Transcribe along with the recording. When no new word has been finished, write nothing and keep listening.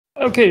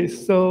Okay,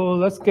 so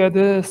let's get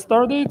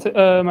started.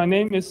 My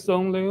name is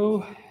Song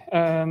Liu,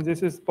 and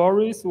this is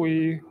Boris.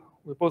 We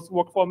both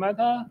work for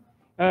Meta,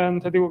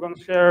 and today we're going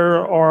to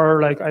share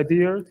our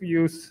idea to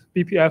use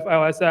BPF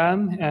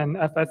LSM and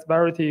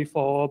fs-verity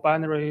for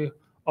binary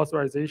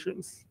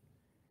authorizations.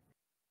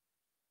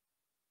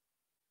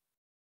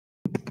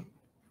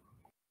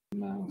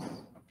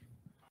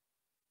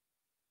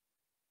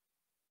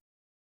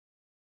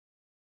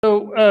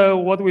 So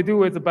what we do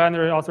with the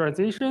binary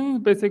authorization,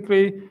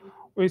 basically,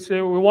 we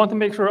say we want to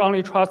make sure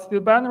only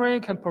trusted binary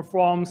can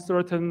perform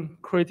certain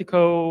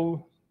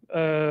critical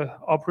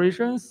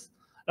operations,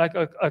 like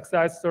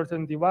access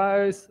certain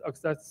device,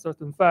 access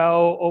certain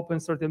file, open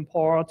certain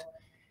port.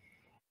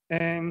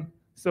 And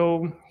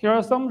so here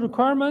are some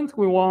requirements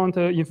we want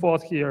to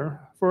enforce here.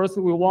 First,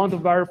 we want to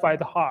verify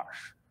the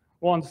hash.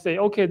 We want to say,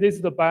 okay, this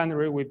is the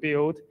binary we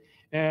built,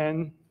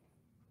 and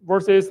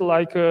versus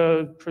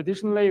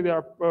traditionally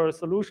there are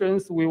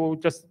solutions, we will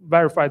just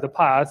verify the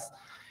path.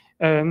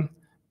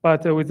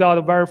 But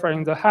without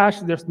verifying the hash,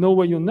 there's no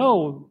way you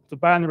know the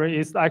binary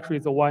is actually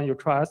the one you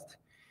trust.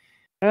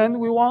 And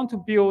we want to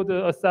build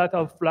a set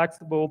of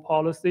flexible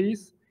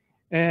policies,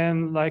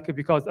 and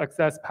because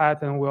access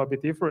pattern will be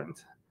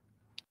different.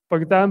 For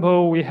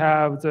example, we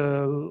have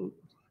the,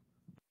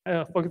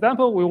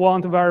 we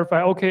want to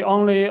verify, okay,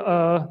 only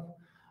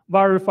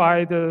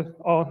verified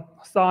or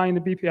signed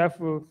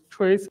BPF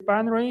trace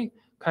binary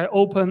can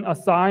open a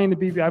signed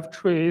BPF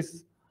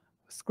trace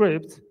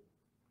script.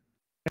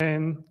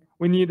 And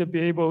we need to be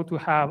able to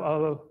have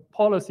a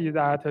policy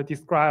that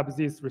describes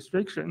this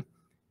restriction.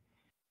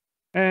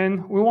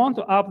 And we want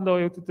to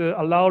upload the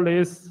allow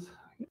list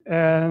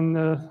and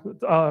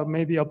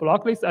maybe a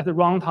block list at the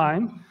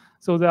runtime,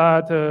 so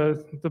that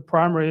the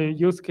primary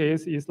use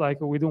case is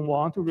we don't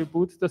want to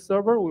reboot the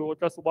server. We will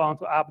just want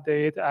to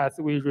update as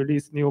we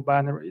release new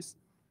binaries.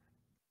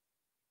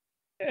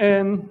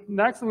 And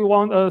next, we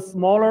want a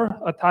smaller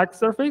attack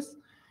surface,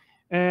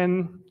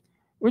 and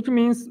which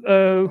means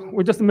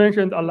we just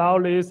mentioned allow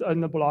list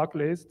and the block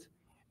list,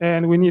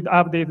 and we need to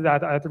update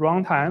that at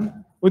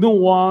runtime. We don't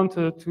want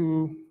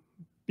to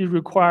be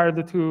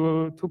required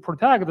to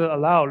protect the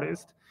allow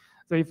list.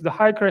 So if the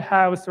hacker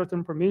has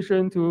certain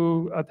permission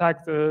to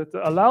attack the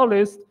allow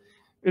list,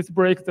 it's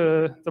break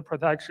the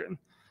protection.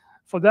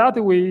 For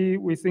that,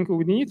 we think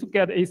we need to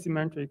get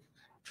asymmetric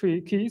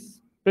tree keys.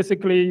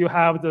 Basically, you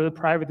have the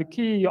private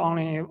key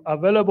only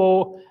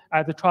available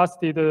at the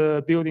trusted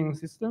building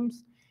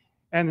systems.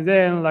 And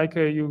then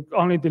you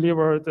only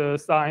deliver the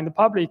signed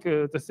public,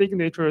 the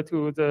signature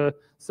to the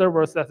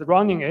servers that's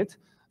running it.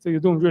 So you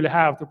don't really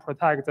have to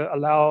protect the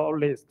allow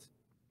list.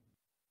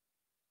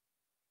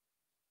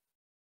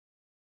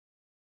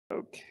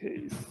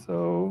 Okay,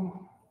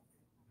 so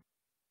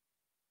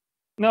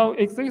now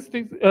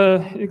existing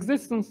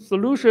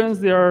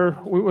solutions,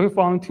 we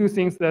found two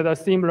things that are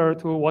similar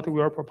to what we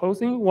are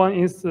proposing. One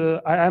is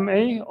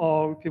IMA,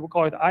 or people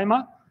call it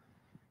IMA.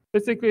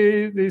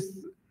 Basically,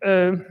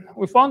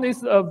 we found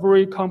this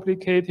very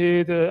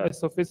complicated,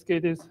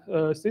 sophisticated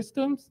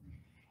systems,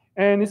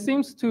 and it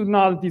seems to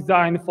not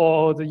design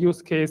for the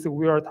use case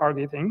we are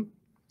targeting.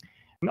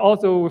 And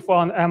also, we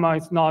found IMA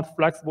is not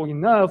flexible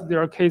enough.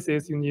 There are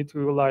cases you need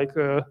to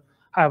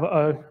have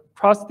a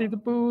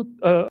trusted boot,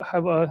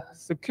 have a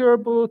secure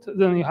boot,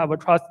 then you have a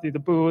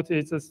trusted boot.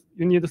 It's just,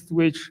 you need to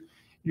switch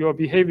your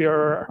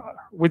behavior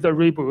with a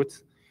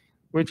reboot,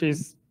 which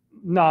is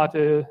not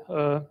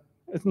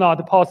it's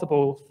not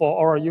possible for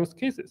our use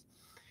cases.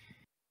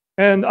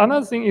 And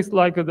another thing is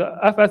the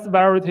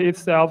fs-verity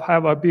itself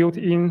have a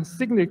built-in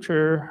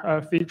signature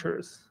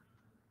features.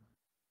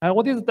 And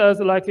what it does,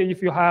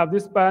 if you have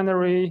this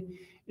binary,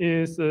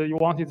 is you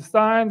want it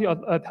signed, you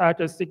attach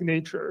a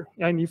signature.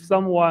 And if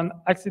someone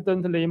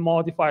accidentally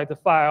modified the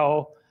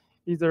file,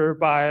 either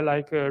by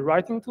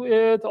writing to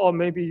it, or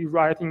maybe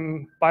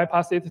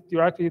bypass it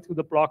directly to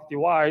the block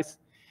device,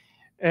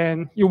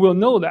 and you will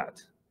know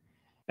that.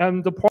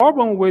 And the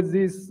problem with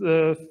this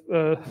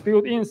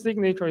built-in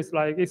signature is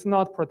it's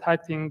not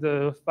protecting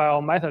the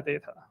file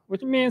metadata,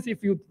 which means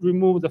if you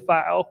remove the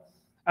file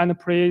and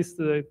place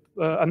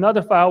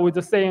another file with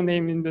the same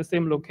name in the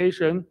same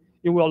location,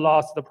 you will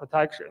lose the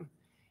protection.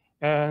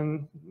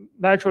 And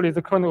naturally,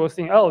 the kernel will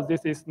think, oh,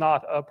 this is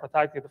not a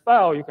protected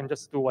file. You can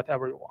just do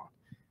whatever you want.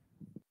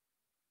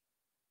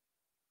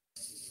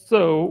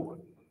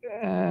 So,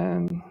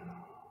 and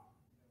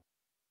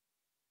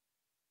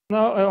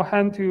now I'll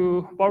hand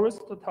to Boris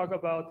to talk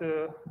about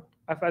the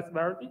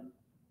fs-verity.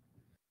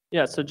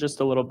 Yeah, so just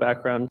a little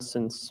background,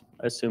 since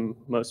I assume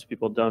most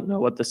people don't know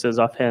what this is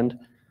offhand.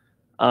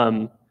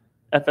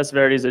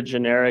 fs-verity is a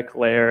generic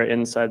layer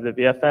inside the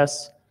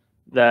VFS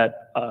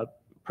that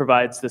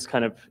provides this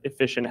kind of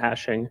efficient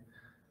hashing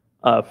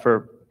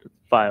for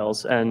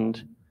files.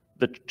 And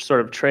the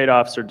sort of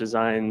trade-offs or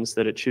designs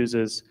that it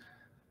chooses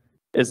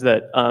is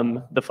that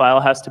the file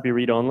has to be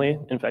read-only.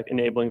 In fact,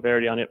 enabling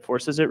Verity on it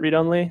forces it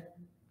read-only.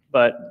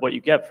 But what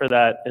you get for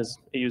that is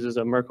it uses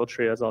a Merkle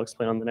tree, as I'll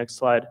explain on the next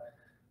slide.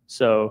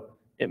 So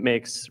it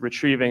makes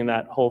retrieving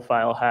that whole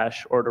file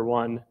hash order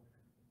 1,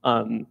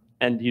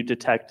 and you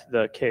detect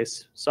the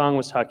case Song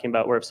was talking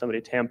about, where if somebody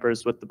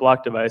tampers with the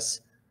block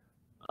device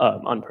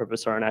on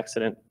purpose or on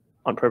accident,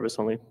 on purpose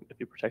only if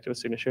you protect it with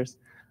signatures,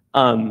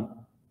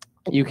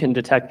 you can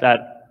detect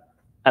that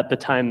at the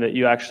time that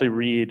you actually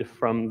read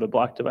from the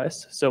block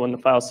device. So when the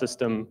file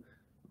system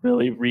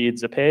really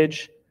reads a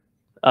page,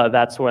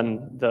 that's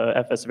when the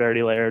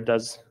fs-verity layer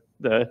does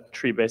the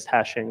tree-based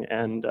hashing,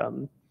 and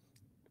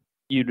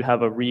you'd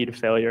have a read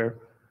failure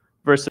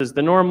versus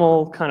the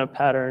normal kind of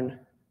pattern,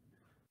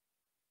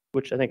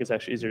 which I think is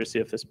actually easier to see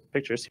if this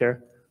picture's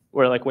here,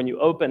 where like when you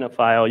open a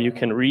file, you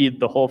can read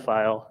the whole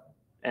file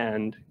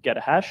and get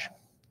a hash.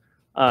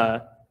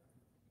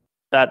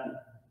 That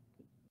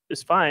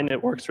is fine,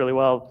 it works really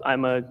well.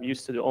 I'm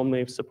used to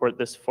only support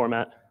this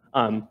format,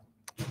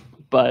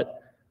 but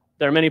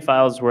there are many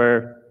files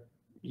where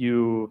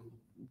you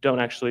don't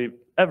actually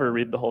ever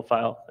read the whole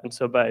file. And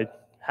so by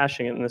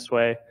hashing it in this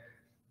way,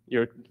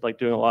 you're like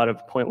doing a lot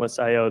of pointless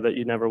IO that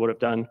you never would have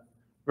done,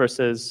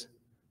 versus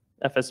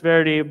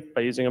fs-verity,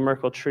 by using a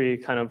Merkle tree,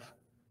 kind of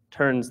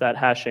turns that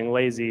hashing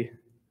lazy.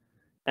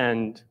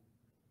 And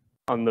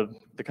on the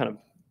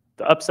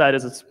upside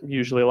is it's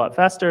usually a lot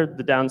faster.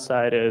 The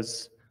downside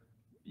is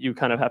you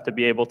kind of have to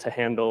be able to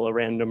handle a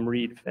random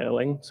read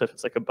failing. So if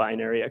it's like a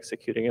binary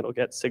executing, it'll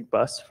get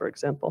SIG-bus, for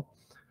example.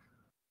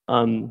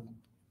 But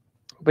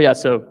yeah,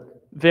 so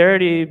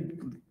Verity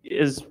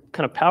is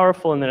kind of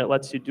powerful in that it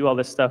lets you do all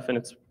this stuff and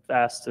it's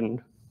fast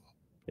and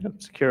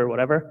secure or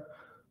whatever.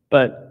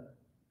 But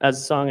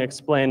as Song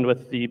explained,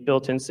 with the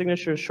built-in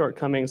signature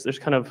shortcomings, there's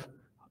kind of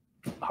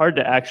hard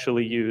to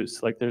actually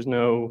use. Like there's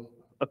no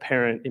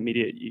apparent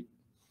immediate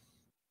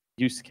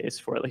use case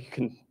for it. Like you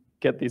can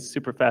get these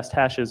super fast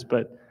hashes,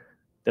 but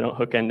they don't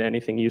hook into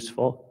anything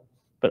useful.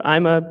 But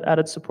IMA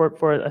added support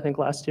for it, I think,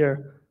 last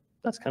year.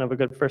 That's kind of a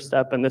good first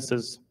step. And this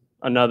is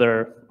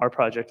our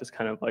project is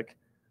kind of like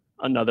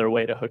another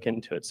way to hook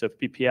into it. So if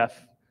BPF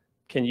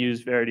can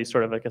use Verity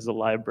sort of like as a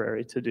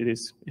library to do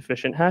these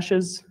efficient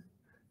hashes,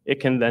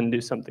 it can then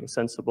do something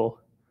sensible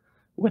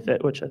with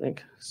it, which I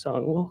think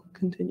Song will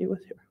continue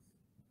with here.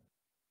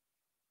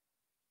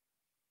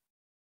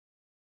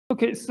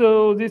 Okay,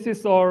 so this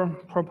is our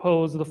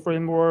proposed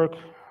framework.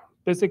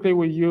 Basically,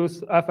 we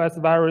use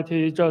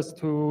fs-verity just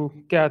to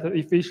get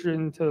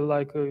efficient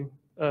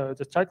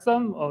the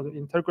checksum or the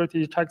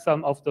integrity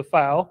checksum of the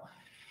file.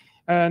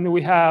 And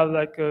we have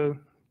like the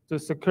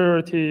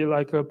security,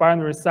 like a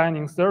binary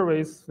signing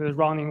service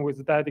running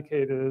with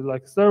dedicated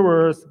like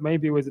servers,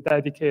 maybe with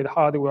dedicated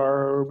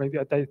hardware, maybe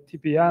a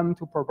TPM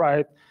to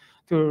provide,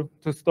 to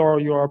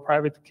store your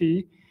private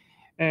key.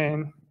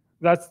 And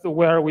that's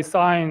where we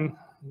sign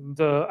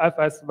the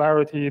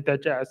fs-verity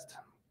digest.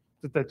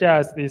 The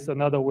digest is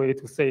another way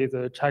to say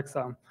the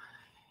checksum.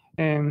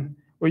 And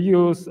we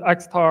use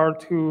Xattrs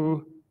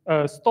to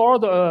store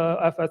the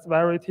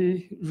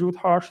fs-verity root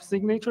hash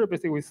signature.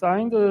 Basically, we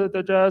sign the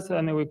digest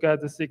and we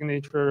get the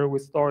signature. We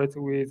store it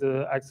with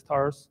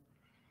Xattrs.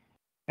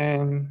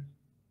 And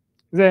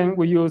then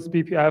we use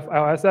BPF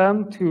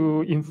LSM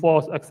to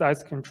enforce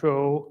access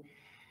control.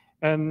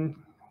 And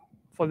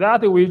for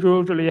that, we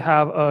usually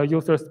have a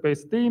user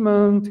space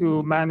daemon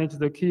to manage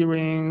the key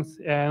rings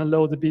and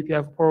load the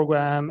BPF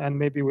program, and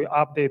maybe we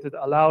update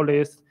the allow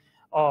list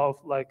of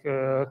like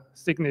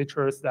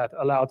signatures that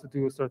allow to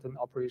do certain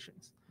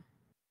operations.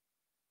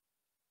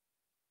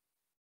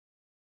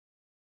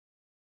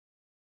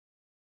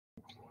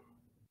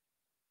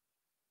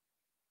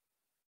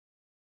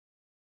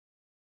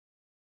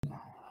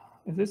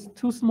 Is this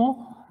too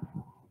small?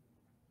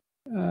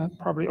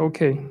 Probably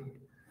okay.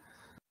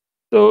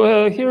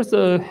 So here's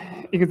an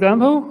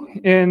example,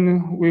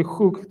 and we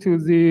hook to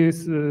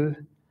this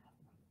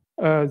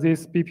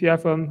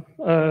BPF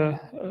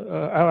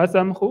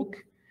LSM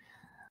hook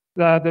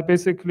that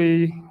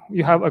basically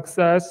you have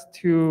access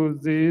to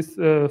this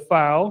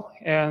file,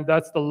 and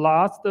that's the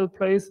last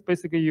place.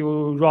 Basically, you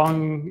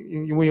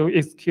will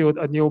execute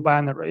a new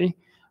binary,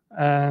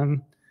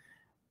 and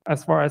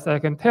as far as I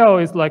can tell,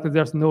 it's like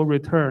there's no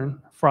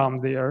return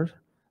from there.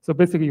 So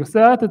basically, you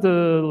set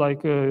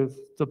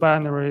the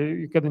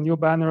binary, you get a new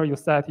binary, you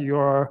set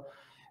your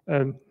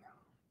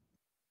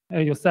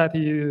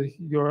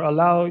you're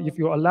allowed, if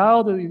you're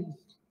allowed,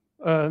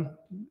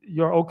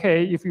 you're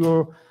okay. If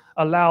you're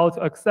allowed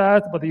to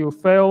access, but you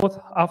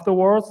failed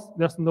afterwards,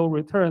 there's no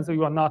return, so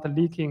you are not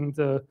leaking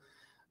the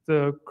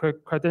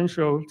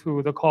credential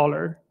to the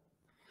caller.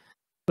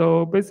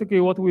 So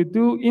basically what we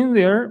do in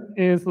there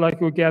is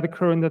like we get a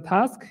current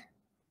task,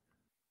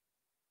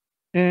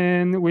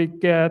 and we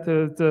get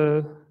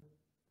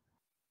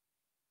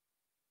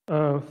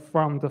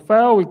from the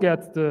file, we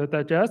get the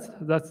digest,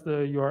 that's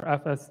your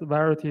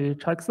fs-verity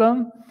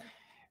checksum,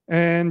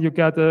 and you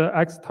get the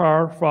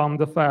Xattrs from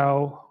the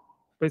file.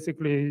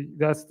 Basically,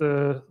 that's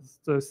the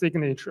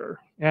signature,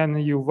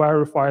 and you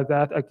verify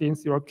that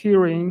against your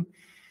keyring.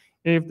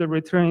 If the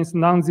return is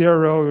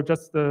non-zero, you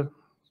just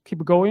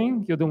keep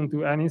going, you don't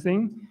do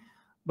anything.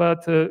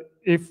 But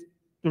if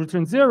the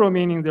return zero,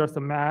 meaning there's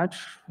a match,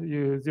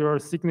 your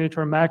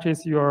signature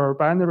matches your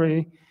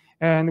binary,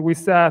 and we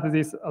set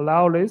this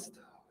allow list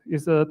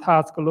is a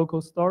task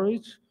local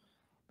storage.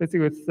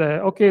 Basically, say,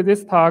 okay,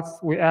 this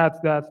task, we add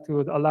that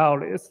to the allow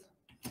list.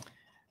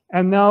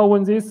 And now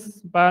when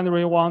this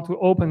binary want to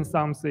open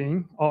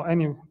something, or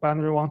any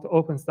binary want to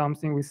open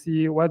something, we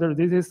see whether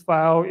this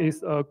file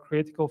is a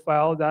critical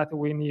file that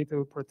we need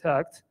to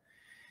protect.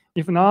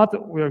 If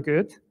not, we're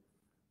good.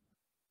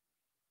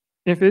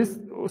 If it's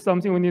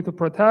something we need to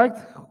protect,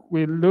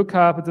 we look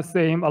up the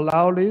same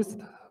allow list,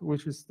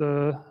 which is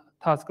the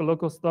task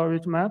local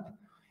storage map.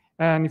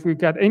 And if we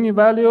get any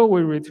value,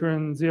 we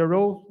return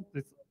 0.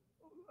 This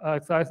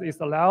access is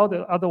allowed.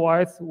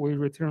 Otherwise, we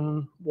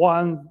return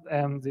 1,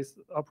 and this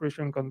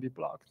operation can be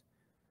blocked.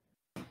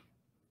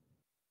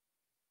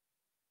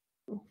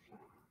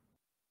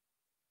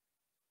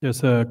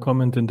 There's a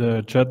comment in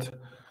the chat.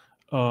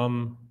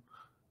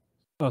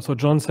 So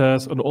John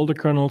says, on all the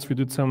kernels, we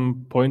did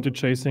some pointer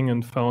chasing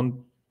and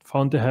found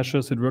the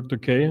hashes. It worked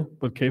okay,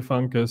 but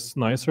kfunc is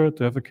nicer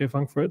to have a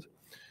kfunc for it.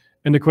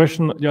 And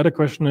the other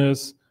question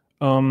is,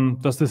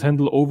 does this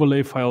handle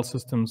overlay file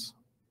systems?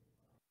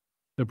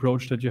 The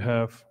approach that you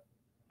have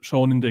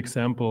shown in the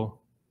example.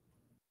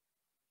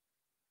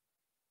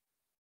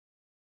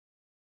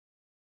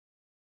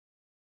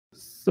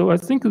 So I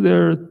think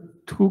there are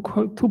two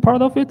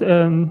parts of it,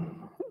 and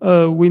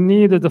we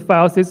need the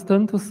file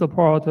system to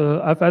support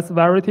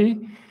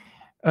fs-verity,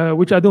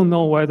 which I don't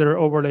know whether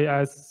overlay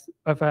as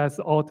fs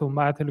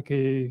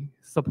automatically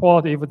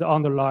support if the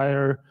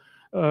underlier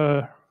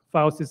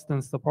file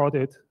system support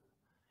it,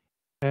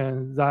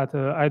 and that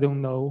I don't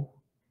know.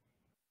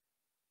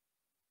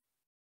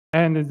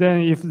 And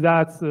then if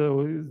that's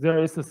there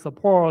is a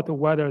support,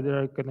 whether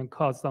they're going to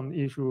cause some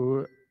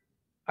issue,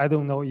 I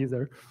don't know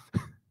either.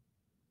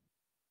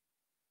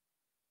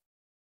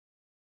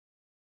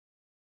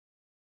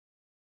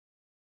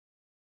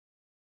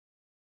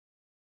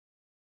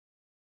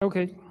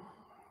 Okay,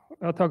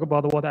 I'll talk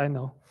about what I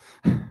know.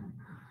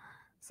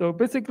 So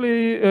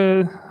basically,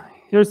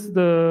 here's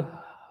the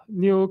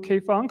new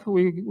kfunc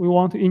we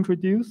want to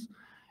introduce.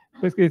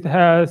 Basically, it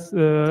has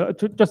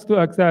just to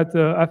access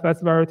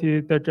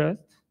fs-verity digest.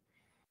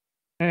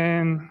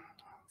 And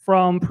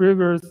from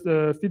previous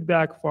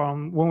feedback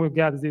from when we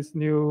get this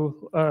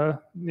new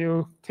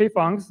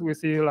kfuncs, we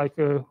see like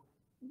we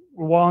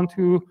want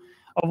to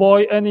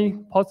avoid any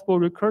possible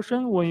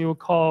recursion when you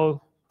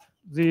call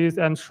this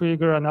and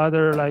trigger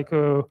another like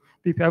a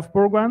BPF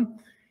program.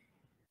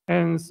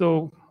 And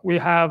so we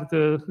have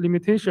the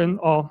limitation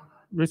of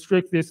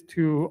restrict this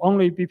to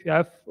only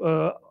BPF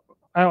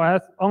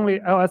only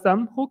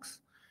LSM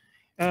hooks.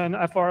 And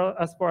as far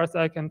as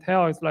I can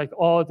tell, it's like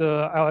all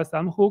the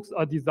LSM hooks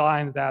are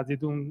designed that they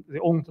don't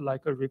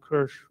like a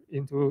recurse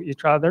into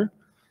each other.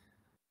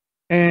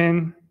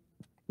 And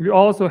we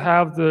also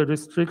have the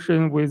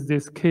restriction with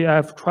this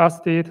KF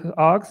trusted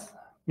args,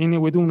 meaning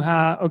we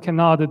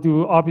cannot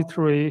do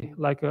arbitrary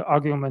like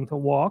argument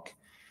walk.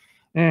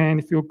 And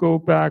if you go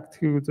back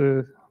to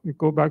the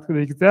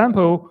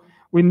example,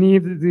 we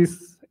need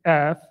this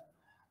F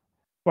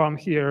from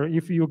here.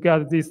 If you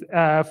get this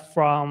F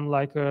from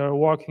like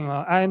working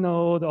on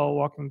inode or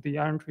working the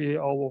entry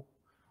or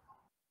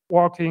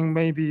working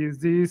maybe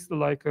this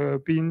like a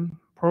bin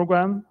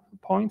program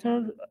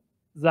pointer,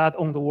 that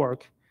won't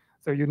work.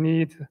 So you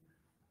need,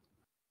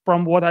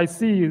 from what I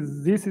see,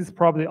 this is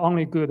probably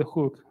only good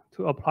hook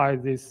to apply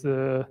this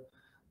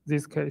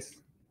this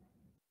case.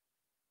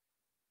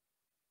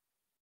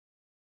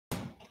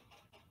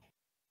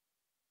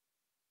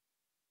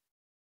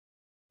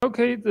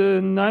 Okay,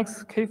 the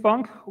next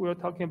kfunc, we're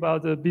talking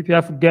about the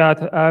BPF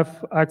get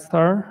f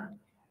Xattr.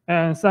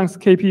 And thanks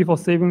KP for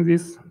saving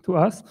this to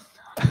us.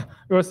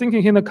 We were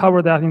thinking he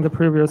covered that in the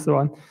previous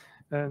one.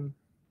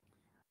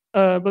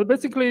 But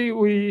basically,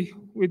 we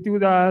do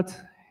that,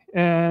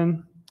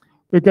 and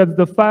we get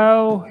the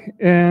file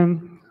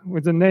and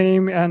with the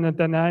name and the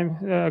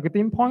dynamic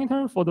dim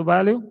pointer for the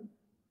value.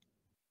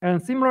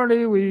 And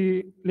similarly,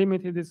 we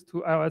limited this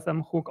to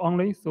LSM hook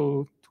only,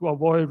 so to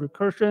avoid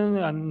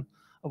recursion and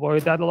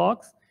avoid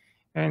deadlocks.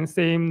 And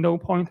same no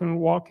pointer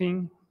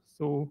walking,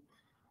 so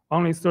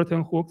only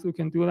certain hooks we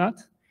can do that.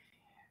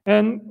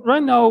 And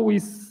right now, we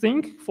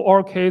think for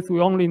our case, we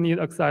only need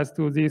access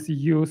to this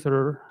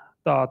user.xtars.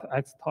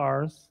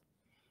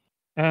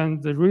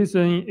 And the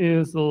reason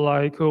is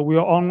like we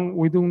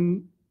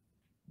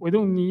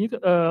don't need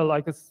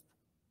like a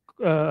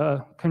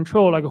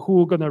control like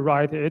who gonna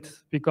write it,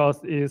 because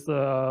it's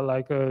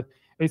like a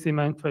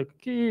asymmetric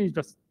key.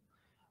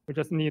 We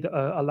just need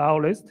a allow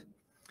list.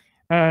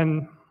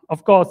 And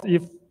of course,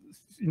 if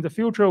in the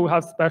future we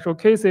have special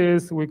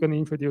cases, we're going to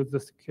introduce the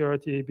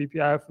security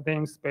BPF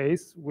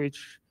namespace,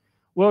 which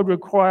will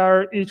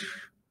require each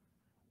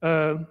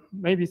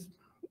maybe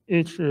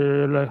each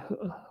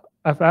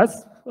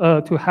FS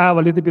to have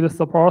a little bit of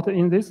support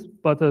in this,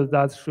 but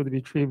that should be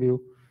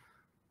trivial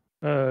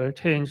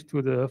change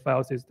to the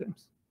file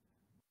systems.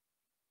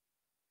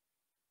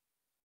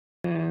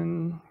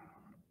 And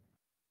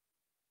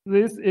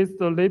this is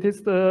the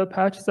latest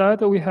patch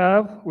set we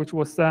have, which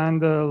was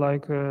sent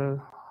like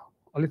a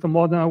little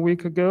more than a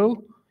week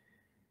ago.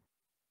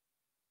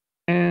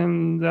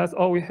 And that's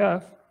all we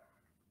have.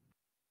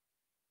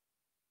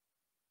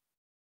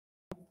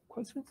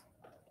 questions?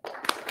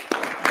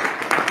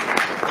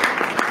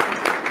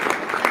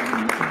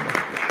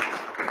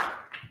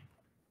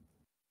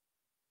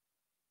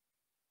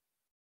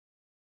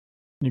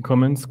 Any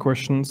comments,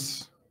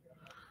 questions?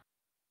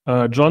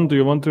 John, do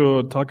you want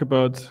to talk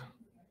about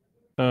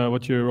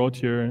what you wrote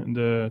here in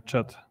the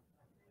chat?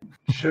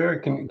 Sure.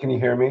 Can you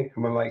hear me?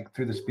 Am I like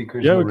through the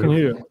speakers? Yeah, in the we can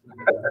hear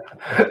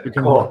you.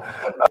 Cool.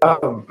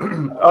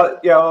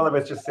 Yeah, all I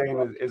was just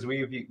saying is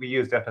we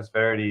used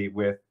fs-verity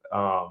with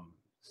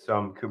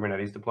some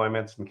Kubernetes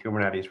deployments, and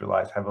Kubernetes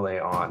relies heavily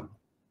on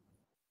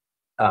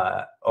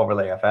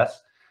overlay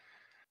fs.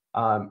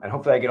 And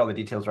hopefully I get all the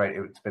details right.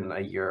 It's been a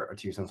year or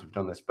two since we've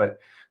done this, but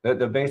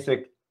the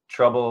basic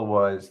trouble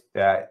was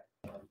that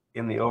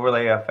in the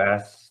overlay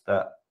fs,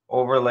 the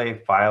overlay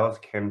files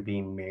can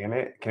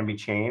be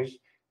changed,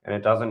 and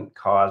it doesn't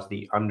cause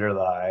the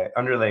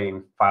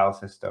underlying file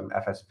system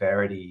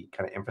fs-verity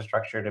kind of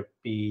infrastructure to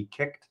be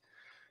kicked.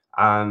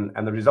 And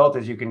the result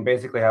is you can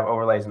basically have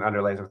overlays and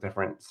underlays with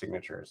different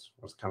signatures,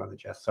 was kind of the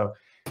gist. So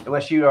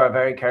unless you are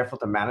very careful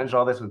to manage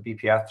all this with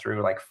BPF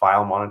through like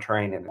file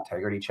monitoring and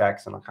integrity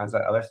checks and all kinds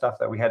of other stuff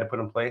that we had to put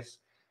in place,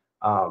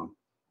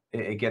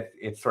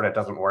 it sort of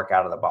doesn't work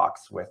out of the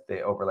box with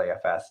the overlay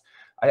fs.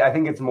 I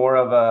think it's more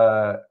of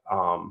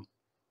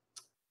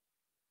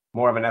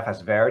an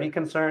fs-verity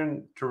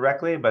concern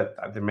directly, but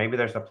maybe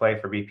there's a play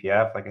for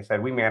BPF. Like I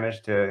said, we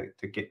managed to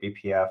get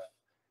BPF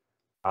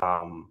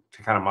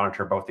to kind of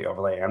monitor both the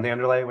overlay and the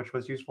underlay, which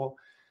was useful.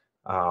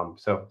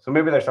 So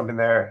maybe there's something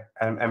there,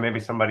 and maybe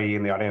somebody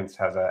in the audience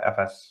has a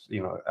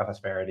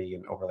fs-verity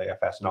and overlay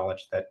fs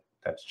knowledge that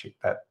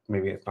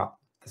maybe it's not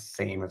the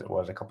same as it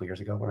was a couple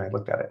years ago when I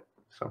looked at it.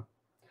 So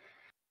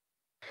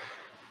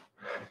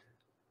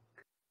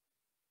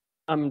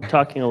I'm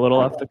talking a little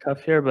off the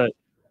cuff here, but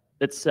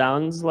it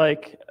sounds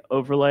like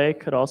overlay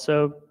could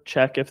also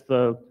check if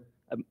I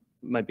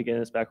might be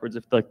getting this backwards,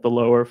 if like the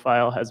lower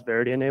file has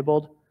Verity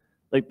enabled.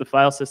 Like the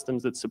file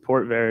systems that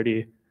support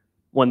Verity,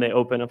 when they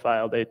open a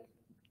file, they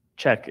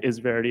check is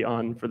Verity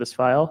on for this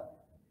file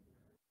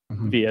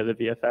via the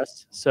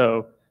VFS.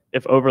 So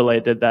if overlay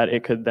did that,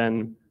 it could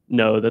then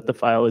know that the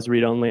file is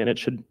read-only and it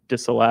should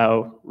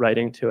disallow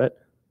writing to it,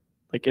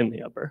 like in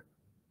the upper.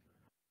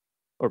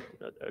 Or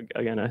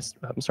again,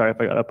 I'm sorry if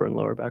I got upper and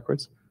lower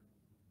backwards.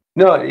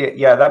 no,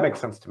 yeah, that makes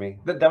sense to me.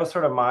 That was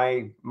sort of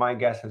my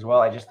guess as well.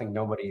 I just think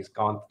nobody's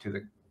gone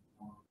through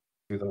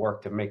the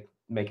work to make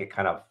it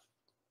kind of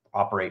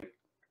operate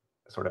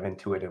sort of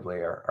intuitively,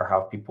 or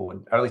how people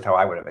would, or at least how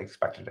I would have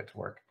expected it to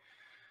work.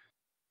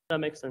 That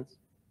makes sense.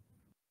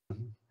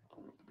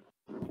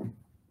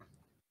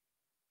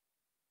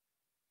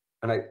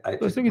 And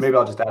maybe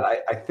I'll just add,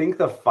 I think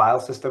the file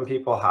system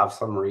people have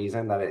some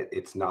reason that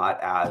it's not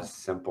as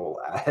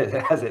simple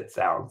as it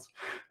sounds.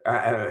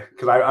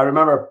 Because I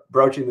remember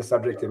broaching the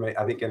subject,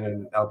 I think in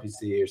an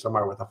LPC or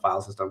somewhere with the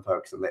file system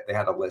folks, and they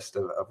had a list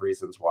of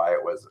reasons why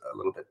it was a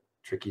little bit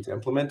tricky to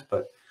implement,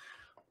 but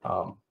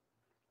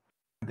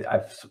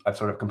I've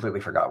sort of completely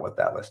forgot what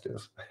that list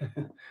is.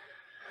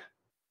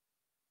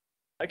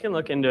 I can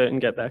look into it and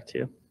get back to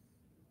you.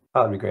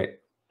 Oh, that'd be great.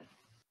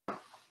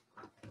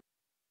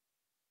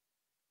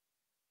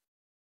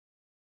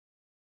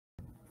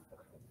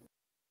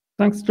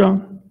 Thanks,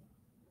 John.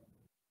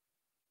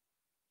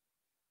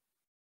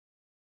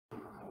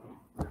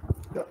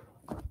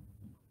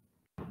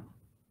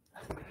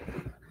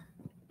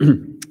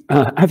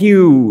 Have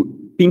you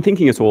been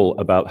thinking at all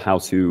about how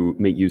to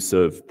make use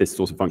of this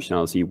sort of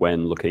functionality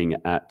when looking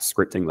at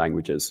scripting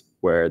languages,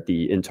 where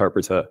the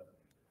interpreter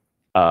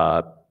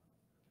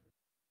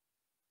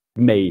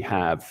may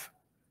have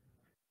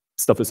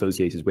stuff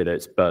associated with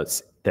it, but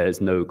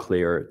there's no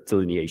clear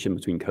delineation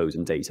between code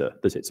and data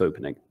that it's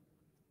opening?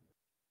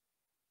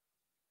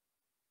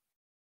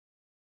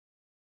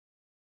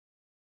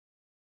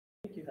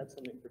 I think you had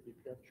something for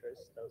BPF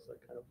trace. That was like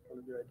kind of one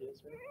of your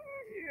ideas,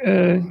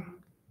 right?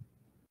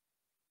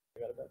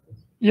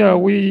 Yeah,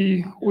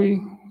 we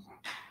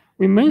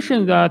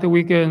mentioned that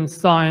we can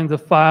sign the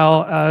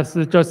file as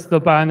just the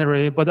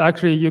binary, but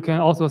actually you can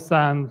also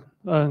sign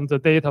the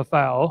data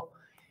file.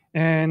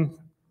 And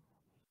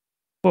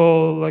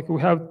for like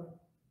we have,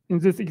 in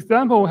this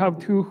example, we have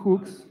two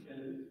hooks.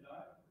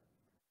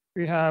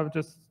 We have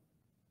just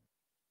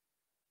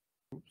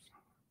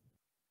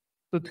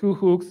the two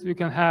hooks. You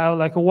can have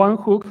like one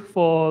hook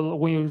for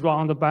when you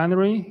run the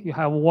binary. You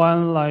have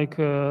one like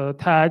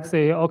tag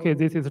say, okay,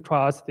 this is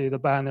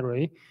trusted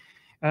binary.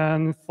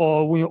 And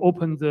for when you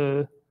open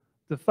the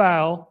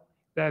file,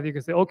 that you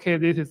can say, okay,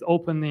 this is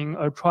opening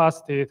a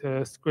trusted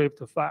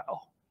script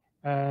file.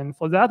 And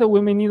for that, we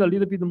may need a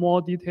little bit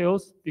more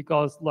details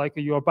because like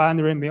your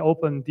binary may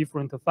open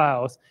different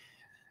files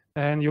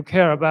and you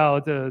care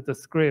about the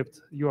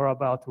script you're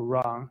about to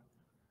run.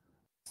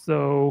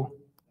 So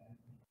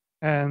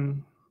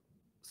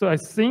I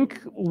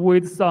think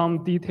with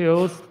some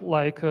details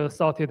like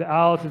sorted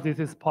out, this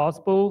is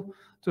possible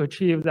to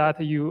achieve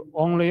that you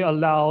only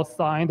allow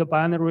signed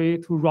binary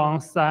to run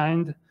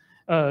signed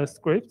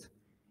script.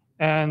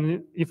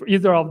 And if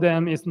either of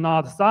them is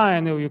not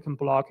signed, you can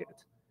block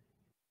it.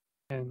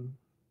 And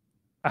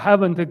I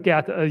haven't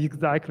get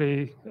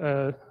exactly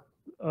a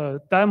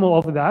demo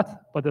of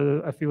that, but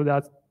I feel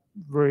that's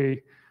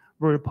very,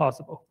 very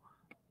possible.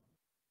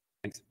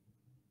 Thanks.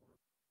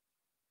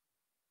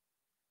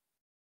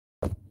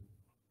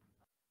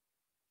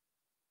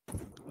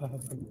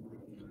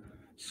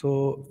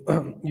 So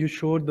you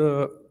showed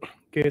the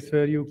case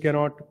where you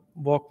cannot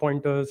walk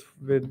pointers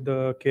with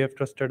the KF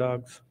trusted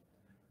args.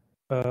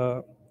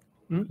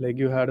 Like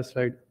you had a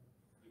slide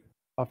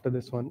after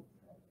this one.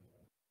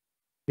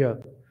 Yeah.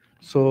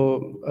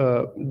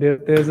 So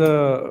there's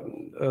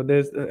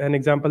an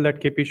example that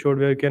KP showed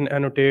where you can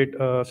annotate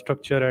a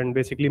structure and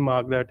basically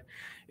mark that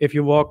if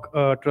you walk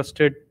a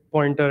trusted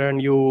pointer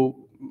and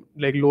you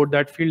like load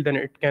that field, then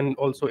it can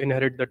also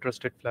inherit the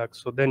trusted flag.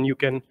 So then you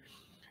can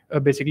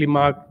basically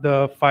mark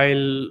the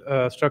file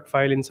struct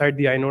file inside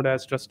the inode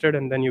as trusted,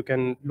 and then you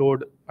can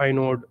load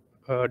inode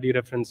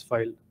dereference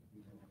file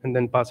and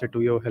then pass it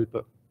to your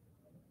helper.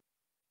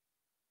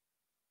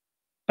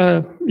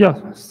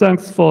 Yeah,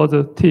 thanks for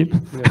the tip.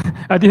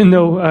 Yeah. I didn't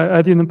know,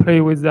 I didn't play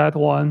with that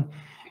one.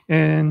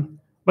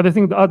 But I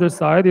think the other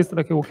side is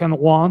like we can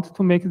want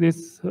to make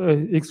this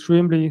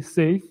extremely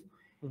safe.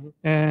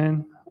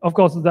 And of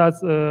course,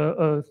 that's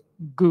a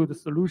good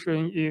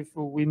solution if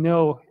we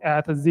know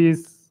at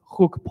this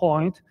hook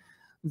point,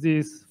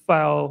 this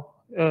file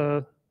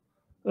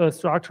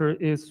structure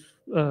is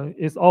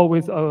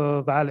always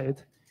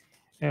valid.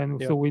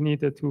 And so we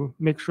needed to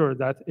make sure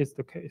that is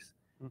the case.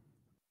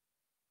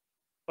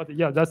 But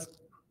yeah, that's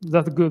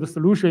a good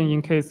solution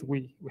in case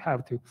we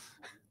have to.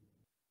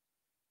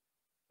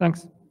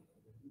 Thanks.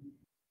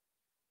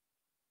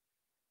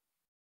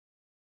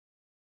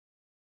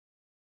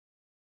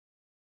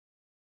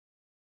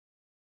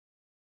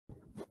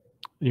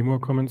 Any more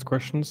comments,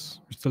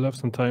 questions? We still have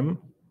some time.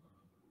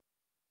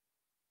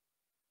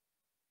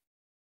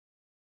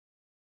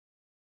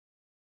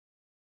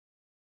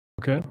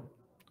 Okay.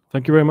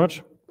 Thank you very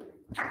much.